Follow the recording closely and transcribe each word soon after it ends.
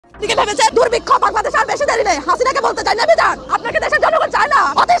ভেবেছে দুর্ভিক্ষ বাংলাদেশ আর বেশি দেরি নেই। হাসিনাকে বলতে চাই না বিধান, আপনাকে দেশের জনগণ চায় না,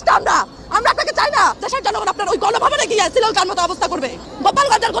 অতিষ্ঠ আমরা আপনাকে চাই না। দেশের জনগণ আপনার ওই গণভবনে গিয়ে শ্রীলঙ্কার মতো অবস্থা করবে।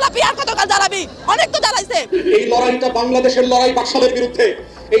 গোপালগঞ্জের গোলাপি আর কতকাল জ্বালাবি, অনেক তো জ্বালাইছে। এই লড়াইটা বাংলাদেশের লড়াই বাকশালের বিরুদ্ধে,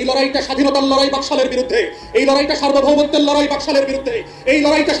 এই লড়াইটা স্বাধীনতার লড়াই বাকশালের বিরুদ্ধে, এই লড়াইটা সার্বভৌমত্বের লড়াই বাকশালের বিরুদ্ধে, এই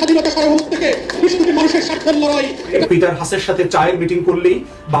লড়াইটা স্বাধীনতা সার্বভৌমত্ব থেকে কোটি মানুষের স্বার্থের লড়াই। পিটার হাসের সাথে চায়ের মিটিং করলেই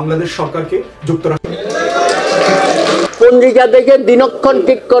বাংলাদেশ সরকারকে যুক্তরাষ্ট্র পঞ্জিকা দেখে দিনক্ষণ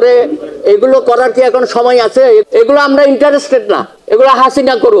ঠিক করে এগুলো করার কি এখন সময় আছে? এগুলো আমরা ইন্টারেস্টেড না, এগুলো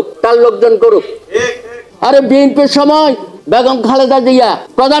হাসিনা করুক, তার লোকজন করুক। আরে বিএনপির সময় বেগম খালেদা জিয়া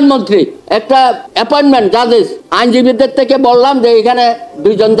প্রধানমন্ত্রী একটা অ্যাপয়েন্টমেন্ট জাজেস, আইনজীবীদের থেকে বললাম যে এখানে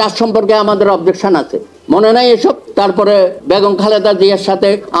দুইজন জাজ সম্পর্কে আমাদের অবজেকশন আছে, মনে নাই এসব? তারপরে বেগম খালেদা জিয়ার সাথে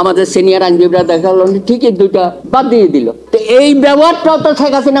আমাদের সিনিয়র আইনজীবীরা দেখা হলো, ঠিকই দুইটা বাদ দিয়ে দিল। তো এই ব্যবহারটাও তো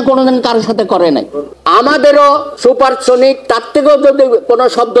শেখ হাসিনা কোনোদিন কারোর সাথে করে নাই। আমাদেরও সুপারসনিক, তার থেকেও যদি কোনো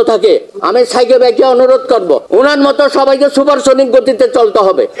শব্দ থাকে আমি সাইকে ব্যাকে অনুরোধ করব, ওনার মতো সবাইকে সুপারসনিক গতিতে চলতে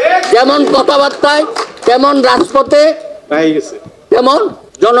হবে, যেমন কথাবার্তায়, তেমন রাজপথে, তেমন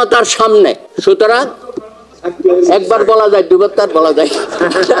জনতার সামনে। সুতরাং একবার বলা যায়, দুবার তার বলা যায়।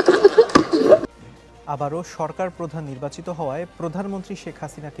 আবারও সরকার প্রধান নির্বাচিত হওয়ায় প্রধানমন্ত্রী শেখ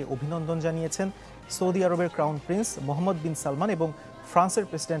হাসিনাকে অভিনন্দন জানিয়েছেন সৌদি আরবের ক্রাউন প্রিন্স মোহাম্মদ বিন সালমান এবং ফ্রান্সের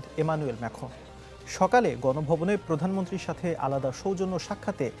প্রেসিডেন্ট এমানুয়েল ম্যাক্রন। সকালে গণভবনে প্রধানমন্ত্রীর সাথে আলাদা সৌজন্য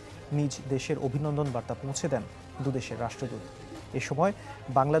সাক্ষাতে নিজ দেশের অভিনন্দন বার্তা পৌঁছে দেন দুদেশের রাষ্ট্রদূত। এ সময়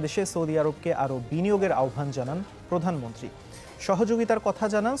বাংলাদেশে সৌদি আরবকে আরও বিনিয়োগের আহ্বান জানান প্রধানমন্ত্রী। সহযোগিতার কথা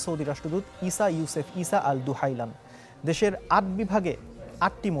জানান সৌদি রাষ্ট্রদূত ইসা ইউসেফ ইসা আল দুহাইলান। দেশের ৮ বিভাগে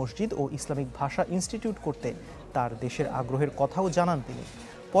 ৮টি মসজিদ ও ইসলামিক ভাষা ইনস্টিটিউট করতে তার দেশের আগ্রহের কথাও জানান তিনি।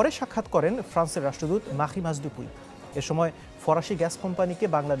 পরে সাক্ষাৎ করেন ফ্রান্সের রাষ্ট্রদূত মাহি মাজদুপুই। এ সময় ফরাসি গ্যাস কোম্পানিকে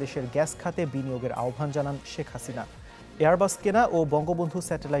বাংলাদেশের গ্যাস খাতে বিনিয়োগের আহ্বান জানান শেখ হাসিনা। এয়ারবাস কেনা ও বঙ্গবন্ধু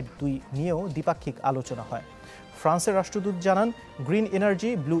স্যাটেলাইট ২ নিয়েও দ্বিপাক্ষিক আলোচনা হয়। ফ্রান্সের রাষ্ট্রদূত জানান গ্রিন এনার্জি,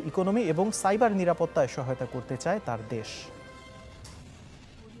 ব্লু ইকোনমি এবং সাইবার নিরাপত্তায় সহায়তা করতে চায় তার দেশ।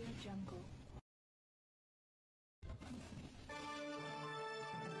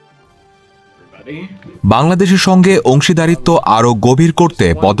 বাংলাদেশের সঙ্গে অংশীদারিত্ব আরও গভীর করতে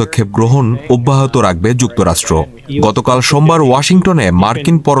পদক্ষেপ গ্রহণ অব্যাহত রাখবে যুক্তরাষ্ট্র। গতকাল সোমবার ওয়াশিংটনে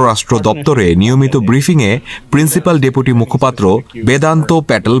মার্কিন পররাষ্ট্র দপ্তরে নিয়মিত ব্রিফিংয়ে প্রিন্সিপাল ডেপুটি মুখপাত্র বেদান্ত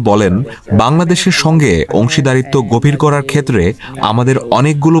প্যাটেল বলেন, বাংলাদেশের সঙ্গে অংশীদারিত্ব গভীর করার ক্ষেত্রে আমাদের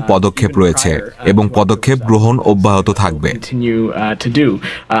অনেকগুলো পদক্ষেপ রয়েছে এবং পদক্ষেপ গ্রহণ অব্যাহত থাকবে।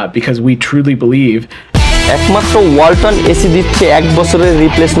 একমাত্র ওয়ালটন এসি দিচ্ছে 1 বছরের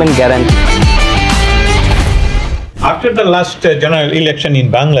replacement guarantee. After the last general election in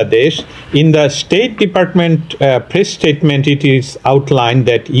Bangladesh, in the State Department press statement, it is outlined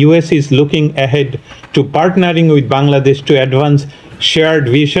that US is looking ahead to partnering with Bangladesh to advance shared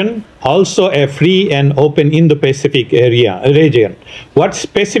vision, also a free and open Indo-Pacific region. What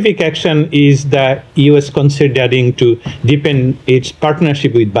specific action is the US considering to deepen its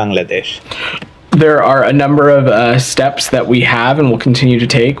partnership with Bangladesh? There are a number of steps that we have and will continue to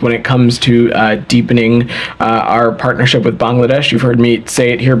take when it comes to deepening our partnership with Bangladesh. You've heard me say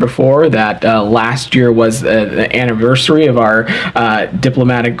it here before that last year was the anniversary of our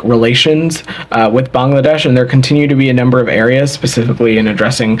diplomatic relations with Bangladesh, and there continue to be a number of areas, specifically in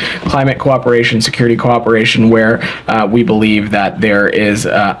addressing climate cooperation, security cooperation, where we believe that there is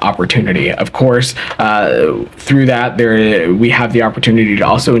opportunity. Of course, through that, we have the opportunity to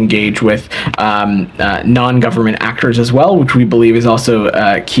also engage with non-government actors as well, which we believe is also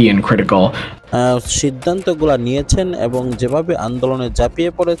key and critical. সিদ্ধান্তগুলো নিয়েছেন এবং যেভাবে আন্দোলনে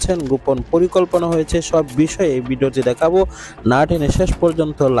ঝাঁপিয়ে পড়েছেন, গোপন পরিকল্পনা হয়েছে, সব বিষয়ে এই ভিডিওটি দেখাবো। না টেনে শেষ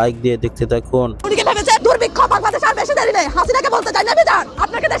পর্যন্ত লাইক দিয়ে দেখতে থাকুন। দুর্ভিক্ষ বাংলাদেশ আর বেশি দেরি নেই। হাসিনাকে বলতে চাই না বিধান,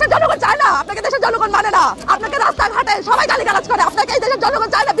 আপনাকে দেশের জনগণ চায় না, আপনাকে দেশের জনগণ মানে না, আপনাকে রাস্তাঘাটে সবাই গালিগালাজ করে, আপনাকে এই দেশের জনগণ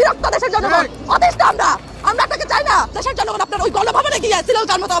চায় না, বিরক্ত দেশের জনগণ, অতিষ্ঠ আমরা আপনাকে চাই না। দেশের জনগণ আপনার ওই গণভবনে গিয়ে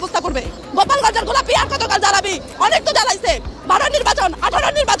শ্রীলঙ্কার মতো অবস্থা করবে। গোপালগঞ্জের গোলাপি আর কতকাল জ্বালাবি, অনেক তো জ্বালাইছে। 12 নির্বাচন,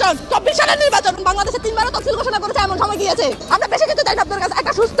 18 নির্বাচন, 24 সালের নির্বাচন, বাংলাদেশে 3বারও তফসিল ঘোষণা করেছে, এমন সময় গিয়েছে। আমরা বেশি কিছু চাই না আপনার কাছে,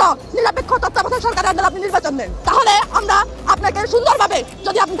 একটা সুস্থ নিরপেক্ষ তত্ত্বাবধায়ক সরকারের আন্ডারে আপনি নির্বাচন দেন, তাহলে আমরা আপনাকে সুন্দরভাবে,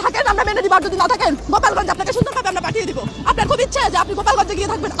 যদি আপনি থাকেন আমরা মেনে দিব, আর যদি না থাকেন গোপালগঞ্জ আপনাকে সুন্দরভাবে আমরা পাঠিয়ে দিব। আপনার খুব ইচ্ছে যে আপনি গোপালগঞ্জে গিয়ে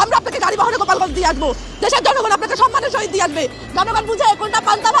থাকবেন, আমরা আপনাকে গাড়ি বহরে গোপালগঞ্জ দিয়ে আসবো। দেশের জনগণ আপনাকে সম্মানের সহিত দিয়ে আসবে। জনগণ বুঝে কোনটা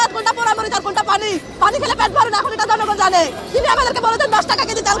পান্তা ভাত, কোনটা পোড়ামরিচ আর কোনটা পানি। পানি খেলে পেট ভরে না, এখন এটা জনগণ জানে। তিনি আমাদেরকে বলেছেন 10 টাকা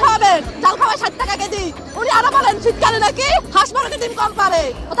কেজি চাল খাওয়াবেন, চাল খাওয়ায় 60 টাকা কেজি। উনি আরো বলেন শীতকালে নাকি হাঁস মুরগি ডিম কম পারে,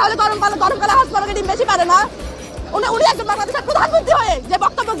 তাহলে গরমকালে হাঁস মুরগি ডিম বেশি পারে না। উনি একজন বাংলাদেশের প্রধানমন্ত্রী হয়ে যে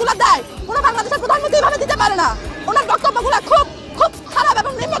বক্তব্যগুলো দেয়, কোন বাংলাদেশের প্রধানমন্ত্রী এভাবে দিতে পারে না। ওনার বক্তব্যগুলো খুব খুব খারাপ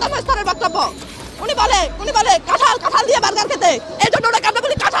এবং নিম্নতম স্তরের বক্তব্য। উনি বলে কাঁঠাল দিয়ে বার্গার খেতে, এই জন্য ওনাকে আমরা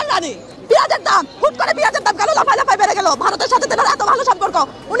বলি কাঁঠাল রাজা। পেঁয়াজের দাম, হুট করে পেঁয়াজের দাম কেন লাফায় লাফায় বেড়ে গেল? ভারতের সাথে তেনার এত ভালো সম্পর্ক,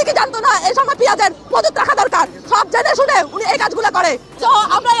 উনি কি জানতো না এই সময় পেঁয়াজের মজুত রাখা দরকার? সব জেনে শুনে উনি এই কাজগুলো করে। তো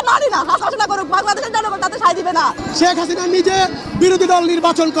আমরা মানি না, হাসপাতাল করুক, বাংলাদেশের জনগণ তাতে সায় দিবে না। শেখ হাসিনা নিজে বিরোধী দল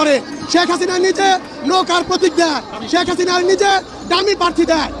নির্বাচন করে, শেখ হাসিনা নিজে নৌকার প্রতীক দেয়, শেখ হাসিনা নিজে দামি প্রার্থী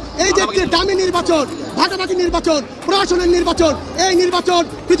দেয়। এই যে দামি নির্বাচন, ভাগাভাগি নির্বাচন, প্রশাসনের নির্বাচন, এই নির্বাচন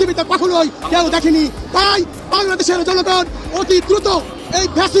পৃথিবীতে কখনোই কেউ দেখেনি। তাই বাংলাদেশের জনগণ অতি দ্রুত এই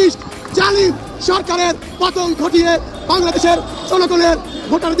ফ্যাসিস্ট জালিম সরকারের পতন ঘটিয়ে বাংলাদেশের জনগণের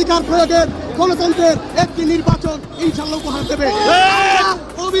ভোটাধিকার প্রয়োগের গণতন্ত্রের একটি নির্বাচন ইনশাআল্লাহ উপহার দেবে।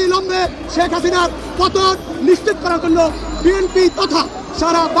 অবিলম্বে শেখ হাসিনার পতন নিশ্চিত করার জন্য বিএনপি তথা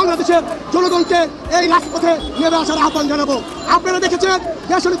সারা বাংলাদেশের জনগণকে এই রাজপথে নেমে আসার আহ্বান জানাবো। আপনারা দেখেছেন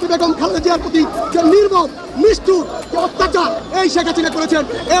দেশনেত্রী বেগম খালেদা জিয়ার প্রতি যে নির্মম নিষ্ঠুর যে অত্যাচার এই শেখ হাসিনা করেছেন,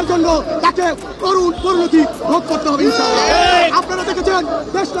 এর জন্য তাকে করুণ পরিণতি ভোগ করতে হবে ইনশাআল্লাহ। আপনারা দেখেছেন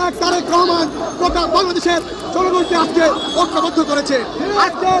দেশনায়ক তারেক রহমান গোটা বাংলাদেশের জনগণকে আজকে ঐক্যবদ্ধ করেছে।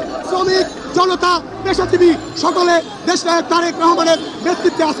 আজকে শ্রমিক জনতা পেশাজীবী সকলে দেশনায়ক তারেক রহমানের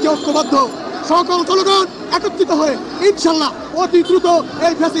নেতৃত্বে আজকে ঐক্যবদ্ধ। সকল জনগণ একত্রিত হয়ে ইনশাআল্লাহ অতি দ্রুত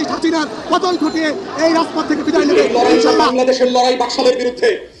এই ফ্যাসিস্ট হাসিনার পতন ঘটিয়ে এই রাজপথ থেকে বিদায় নেবে ইনশাআল্লাহ। বাংলাদেশের লড়াই বাকশালের বিরুদ্ধে,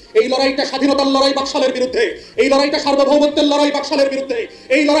 এই লড়াইটা স্বাধীনতার লড়াই বাকশালের বিরুদ্ধে, এই লড়াইটা সার্বভৌমত্বের লড়াই বাকশালের বিরুদ্ধে,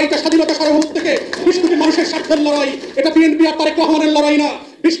 এই লড়াইটা স্বাধীনতা সার্বভৌমত্ব থেকে 20 কোটি মানুষের স্বার্থের লড়াই। এটা বিএনপি আর তারেক রহমানের লড়াই না।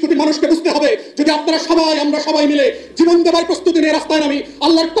 20 কোটি মানুষকে বুঝতে হবে, যদি আপনারা সবাই আমরা সবাই মিলে জীবন দেওয়ার প্রস্তুতি নিয়ে রাস্তায় নামি,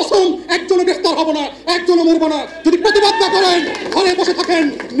 আল্লাহর কসম একজনও গ্রেফতার হব না, একজনও মরবো না। যদি প্রতিবাদ না করেন, ঘরে বসে থাকেন,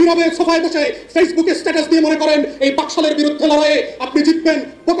 নীরবে সোফায় বসে ফেসবুকে স্ট্যাটাস দিয়ে মনে করেন এই বাকশালের বিরুদ্ধে লড়াইয়ে আপনি জিতবেন,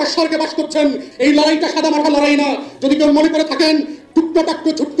 প্রকাশ স্বর্গে বাস করছেন। এই লড়াইটা সাদা মাঠা লড়াই না। যদি কেউ মনে করে থাকেন টুকটো টাকটো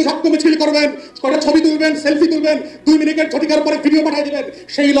ঝুটকো ঝাটকো মিছিল করবেন, কটা ছবি তুলবেন, সেলফি তুলবেন, 2 মিনিটের ঝটিকার পরে ভিডিও পাঠিয়ে দিবেন,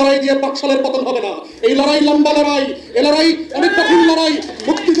 সেই লড়াই দিয়ে বাকশালের পতন হবে না। এই লড়াই লম্বা লড়াই, এই লড়াই অনেক কঠিন লড়াই।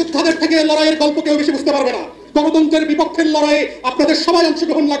 মুক্তিযোদ্ধাদের থেকে লড়াইয়ের গল্প কেউ বেশি বুঝতে পারবে না। গণতন্ত্রের বিপক্ষের লড়াইয়ে আপনাদের সবাই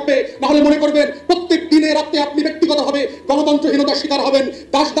অংশগ্রহণ লাগবে, না হলে মনে করবেন প্রত্যেক দিনে রাতে আপনি ব্যক্তিগতভাবে গণতন্ত্রহীনতার শিকার হবেন।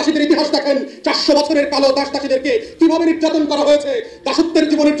 দাস দাসীদের ইতিহাস দেখেন, 400 বছরের কালো দাস দাসীদেরকে কিভাবে নির্যাতন করা হয়েছে। দাসত্বের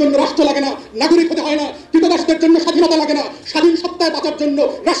জীবনের জন্য রাষ্ট্র লাগে না, নাগরিক হতে হয় না। কৃতদাসদের জন্য স্বাধীনতা লাগে না, স্বাধীন সত্তায় বাঁচার জন্য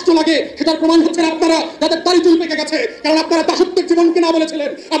রাষ্ট্র লাগে। সেটার প্রমাণ হচ্ছেন আপনারা, যাদের দাড়ি চুল পেকে গেছে। কারণ আপনারা দাসত্বের জীবনকে না বলেছিলেন,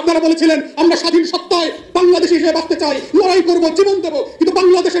 আপনারা বলেছিলেন আমরা স্বাধীন সত্তায় বাংলাদেশী হিসেবে বাঁচতে চাই, লড়াই করবো, জীবন দেবো, কিন্তু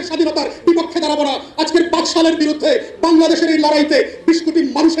বাংলাদেশের স্বাধীনতার বিপক্ষে দাঁড়াবো না। আজকের বাকশালের বিরুদ্ধে বাংলাদেশের এই লড়াইতে 20 কোটি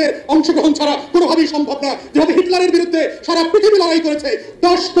মানুষের অংশগ্রহণ ছাড়া কোনোভাবেই সম্ভব না। যেভাবে হিটলারের বিরুদ্ধে সারা পৃথিবী লড়াই করেছে,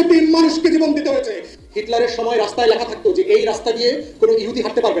 10 কোটি মানুষকে জীবন দিতে হয়েছে। হিটলারের সময় রাস্তায় লেখা থাকতো যে এই রাস্তা দিয়ে কোনো ইহুদি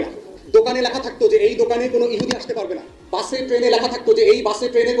হাঁটতে পারবে না, দোকানে লেখা থাকতো যে এই দোকানে কোনো ইহুদি আসতে পারবে না, বাসে ট্রেনে লেখা থাকতো যে এই বাসে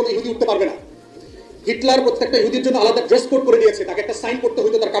ট্রেনে কোনো ইহুদি উঠতে পারবে না। হিটলার প্রত্যেকটা ইহুদির জন্য আলাদা ড্রেস কোড করে দিয়েছে, তাকে একটা সাইন করতে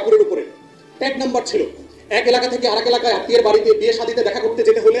হতো তার কাপড়ের উপরে, ট্যাগ নাম্বার ছিল। এক এলাকা থেকে আরেক এলাকায় আত্মীয়ের বাড়িতে বিয়ে শাদীতে দেখা করতে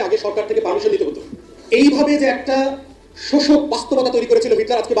যেতে হলে আগে সরকার থেকে পারমিশন নিতে হতো। এইভাবে যে একটা শোষক বাস্তবতা তৈরি করেছিল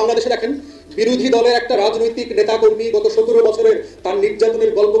হিটলার, আজকে বাংলাদেশে দেখেন বিরোধী দলের একটা রাজনৈতিক নেতাকর্মী গত 17 বছরের তার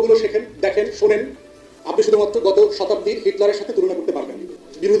নির্যাতনের গল্পগুলো দেখেন, শোনেন। আপনি শুধুমাত্র গত শতাব্দীর হিটলারের সাথে তুলনা করতে পারবেন।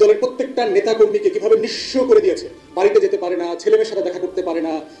 বিরোধী দলের প্রত্যেকটা নেতাকর্মীকে কিভাবে নিঃস্ব করে দিয়েছে, বাড়িতে যেতে পারে না, ছেলেমেয়ের সাথে দেখা করতে পারে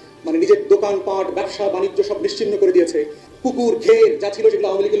না, মানে নিজের দোকানপাট ব্যবসা বাণিজ্য সব নিশ্চিহ্ন করে দিয়েছে। পুকুর ঘের যা ছিল সেগুলো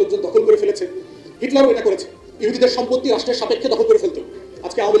আওয়ামী লীগের লোকজন দখল করে ফেলেছে। হিটলারও এটা করেছে, ইহুদিদের সম্পত্তি রাষ্ট্রের সাপেক্ষে দখল করে ফেলতো।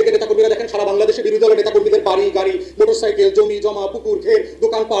 আজকে আওয়ামী লীগের নেতাকর্মীরা দেখেন সারা বাংলাদেশে বিরোধী দলের নেতাকর্মীদের বাড়ি গাড়ি মোটরসাইকেল জমি জমা পুকুর ঘের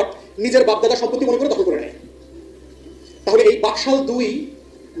দোকানপাট নিজের বাপদাদা সম্পত্তি মনে করে দখল করে নেয়। তাহলে এই বাকশাল 2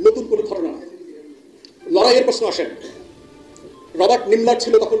 নতুন কোনো ঘটনা না। লড়াইয়ের প্রশ্ন আসেন, রবার্ট নিমলার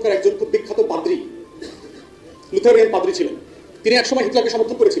ছিল তখনকার একজন খুব বিখ্যাত পাদ্রী, লুথেরিয়ান পাদ্রী ছিলেন। তিনি একসময় হিটলারকে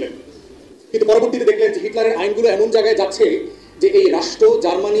সমর্থন করেছিলেন, কিন্তু পরবর্তীতে দেখলেন যে হিটলারের আইনগুলো এমন জায়গায় যাচ্ছে যে এই রাষ্ট্র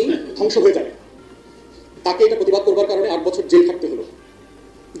জার্মানি ধ্বংস হয়ে যাবে। তাকে এটা প্রতিবাদ করবার কারণে 8 বছর জেল খাটতে হলো।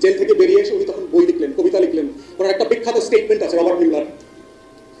 জেল থেকে বেরিয়ে এসে উনি তখন বই লিখলেন, কবিতা লিখলেন। ওনার একটা বিখ্যাত স্টেটমেন্ট আছে রবার্ট নিমলার,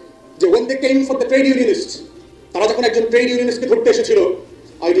 যে when they came for the trade unionists, তারা যখন একজন ট্রেড ইউনিয়নিস্টকে ধরতে এসেছিল,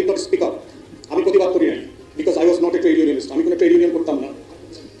 I did not speak up, আমি প্রতিবাদ করি নাই, because I was not a trade unionist, আমি কোনো ট্রেড ইউনিয়ন করতাম না।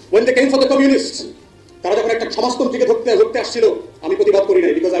 When they came for the communists, তারা যখন একটা সমাজতন্ত্রীকে ধরতে আসছিল, আমি প্রতিবাদ করি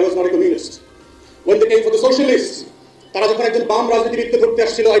নাই, because I was not a communist. When they came for the socialists, তারা যখন একজন বাম রাজনীতিবিদকে ধরতে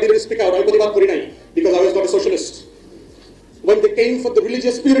আসছিল, I didn't speak out, আমি প্রতিবাদ করি নাই, because I was not a socialist. When they came for the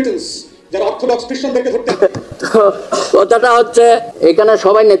religious Puritans, যারা অর্থোডক্স খ্রিস্টানদেরকে ধরতে, কথাটা হচ্ছে এখানে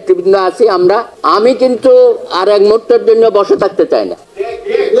সবাই নেতৃবৃন্দ আছি আমরা, আমি কিন্তু আর এক মুহূর্তের জন্য বসে থাকতে চাই না।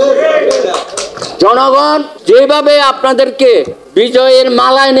 জনগণ যেভাবে আপনাদেরকে বিজয়ের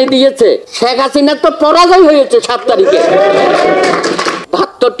মালা এনে দিয়েছে, শেখ হাসিনার তো পরাজয় হয়েছে 7 তারিখে।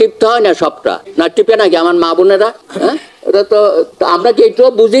 ভাত তো টিপতে হয় না সবটা, না টিপে নাকি আমার মা বোনেরা? হ্যাঁ, এটা তো আমরা কি একটু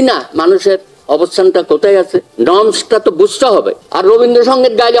বুঝি না মানুষের অবস্থানটা কোথায় আছে, নর্মসটা তো বুঝতে হবে। আর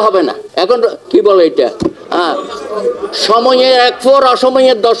রবীন্দ্রসঙ্গীত গাইলে হবে না। এখন কি বলে এটা, সময়ের 1 ফোর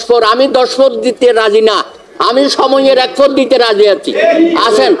অসময়ের 10 ফোর। আমি 10 ফোর দিতে রাজি না, আমি সময়ের 1 ফোর দিতে রাজি আছি।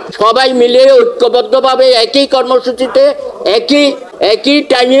 আসেন সবাই মিলে ঐক্যবদ্ধভাবে একই কর্মসূচিতে একই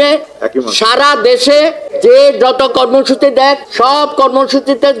টাইমে সারা দেশে যে যত কর্মসূচি দেখ সব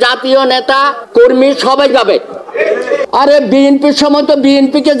কর্মসূচিতে জাতীয় নেতা কর্মী সবাই যাবে। আরে বিএনপির সময় তো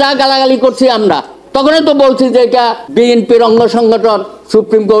বিএনপিকে যা গালাগালি করছি আমরা, তখনই তো বলছি যে এটা বিএনপির অঙ্গ সংগঠন,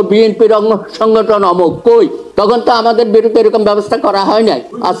 সুপ্রিম কোর্ট বিএনপির অঙ্গ সংগঠন অমুক। কই, তখন তো আমাদের বিরুদ্ধে এরকম ব্যবস্থা করা হয় নাই।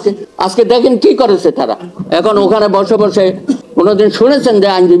 আজকে দেখেন কি করেছে তারা। এখন ওখানে বসে বসে কোনোদিন শুনেছেন যে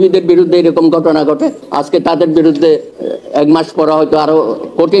আইনজীবীদের বিরুদ্ধে এরকম ঘটনা ঘটে? আজকে তাদের বিরুদ্ধে 1 মাস পরে হয়তো আরো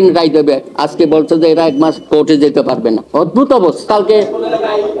কঠিন রায় দেবে। আজকে বলছে যে এরা 1 মাস কোর্টে যেতে পারবে না। অদ্ভুত অবস্থা। কালকে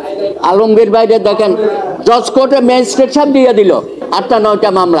আলমগীর বাইরে দেখেন জজ কোর্টে ম্যাজিস্ট্রেট সাহেব দিয়ে দিল 8টা 9টা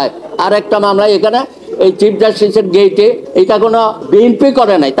মামলায়। আর একটা মামলায় এখানে এই চিফ জাস্টিসের গেটে, এটা কোনো বিএনপি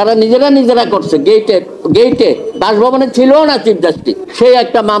করে নাই, তারা নিজেরা করছে। গেটে বাসভবনে ছিল না চিফ জাস্টিস, সেই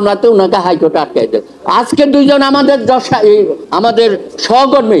একটা মামলাতে ওনাকে হাইকোর্টে আটকাই দেয়। আজকে 2 জন আমাদের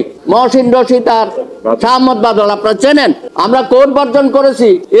সহকর্মী মহসিন রশিদ আর শাহমদ বাদল, আপনারা চেনেন, আমরা কোর্ট বর্জন করেছি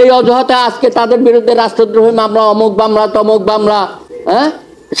এই অজুহাতে। আজকে তাদের বিরুদ্ধে রাষ্ট্রদ্রোহী মামলা, অমুক মামলা তমুক মামলা,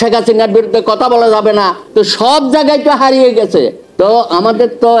 শেখ হাসিনার বিরুদ্ধে কথা বলা যাবে না। তো সব জায়গায় তো হারিয়ে গেছে। তো আমাদের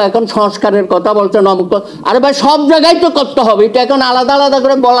তো এখন সংস্কারের কথা বলছেন অমুক, আরে ভাই সব জায়গায় তো করতে হবে, এটা এখন আলাদা আলাদা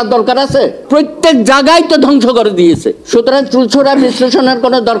করে বলার দরকার আছে? প্রত্যেক জায়গায় তো ধ্বংস করে দিয়েছে। সুতরাং চুলছোড়া বিশ্লেষণের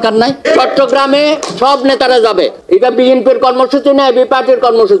কোনো দরকার নাই। চট্টগ্রামে সব নেতারা যাবে, এটা বিএনপির কর্মসূচি না, এবি পার্টির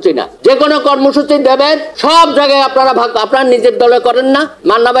কর্মসূচি না। যে কোনো কর্মসূচি দেবেন সব জায়গায় আপনারা আপনার নিজের দলে করেন না,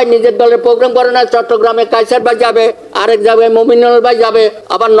 মান্না ভাই নিজের দলের প্রোগ্রাম করে না। চট্টগ্রামে কাইসার ভাই যাবে, আরেক জায়গায় মমিনুল ভাই যাবে,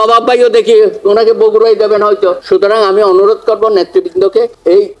 আবার নবাব ভাইও দেখি ওনাকে বগুড়াই দেবেন হয়তো। সুতরাং আমি অনুরোধ করবো নেতৃবৃন্দকে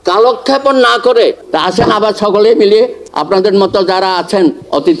এই কালক্ষেপণ না করে আসেন আবার সকলে মিলিয়ে আপনাদের মতো যারা আছেন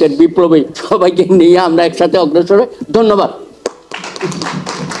অতীতের বিপ্লবী সবাইকে নিয়ে আমরা একসাথে অগ্রসর হই। ধন্যবাদ।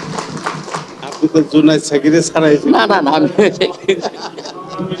 আপনি তো জুনাইদ সাকিরে ছাড়াই না